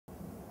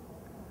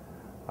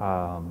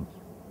Um,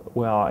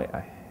 well,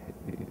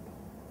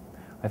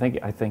 I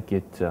think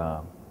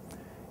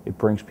it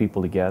brings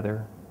people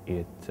together.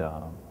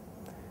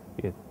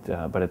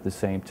 But at the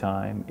same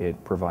time,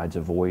 it provides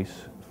a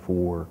voice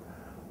for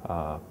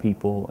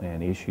people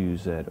and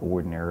issues that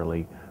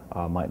ordinarily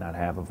might not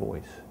have a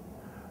voice.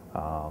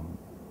 Um,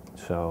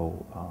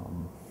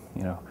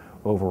 you know,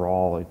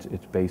 overall,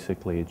 it's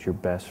basically it's your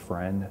best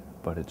friend,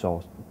 but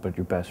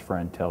your best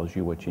friend tells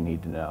you what you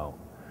need to know,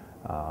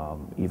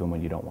 even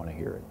when you don't want to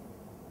hear it.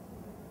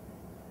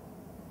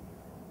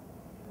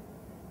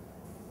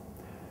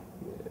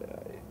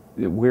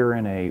 We're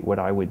in what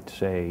I would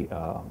say,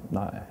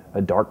 not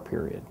a dark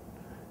period.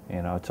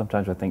 You know,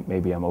 sometimes I think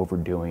maybe I'm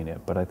overdoing it,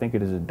 but I think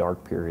it is a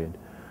dark period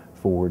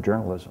for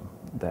journalism.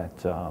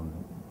 That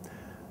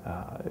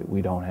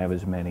we don't have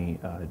as many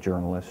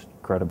journalists,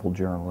 credible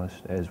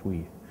journalists, as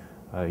we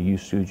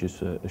used to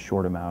just a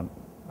short amount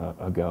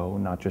ago.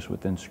 Not just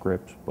within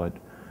Scripps, but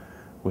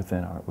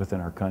within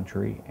our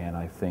country. And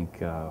I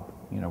think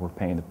you know, we're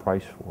paying the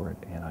price for it.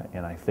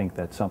 And I think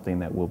that's something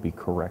that will be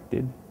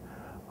corrected.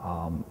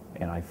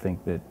 And I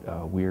think that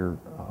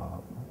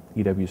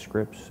EW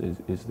Scripps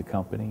is the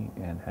company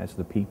and has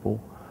the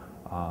people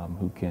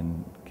who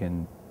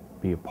can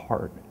be a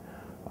part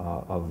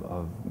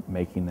of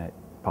making that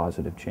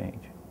positive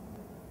change.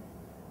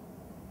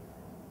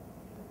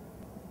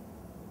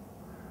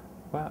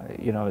 Well,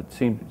 you know, it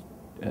seemed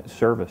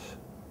service.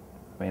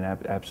 I mean,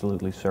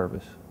 absolutely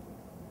service.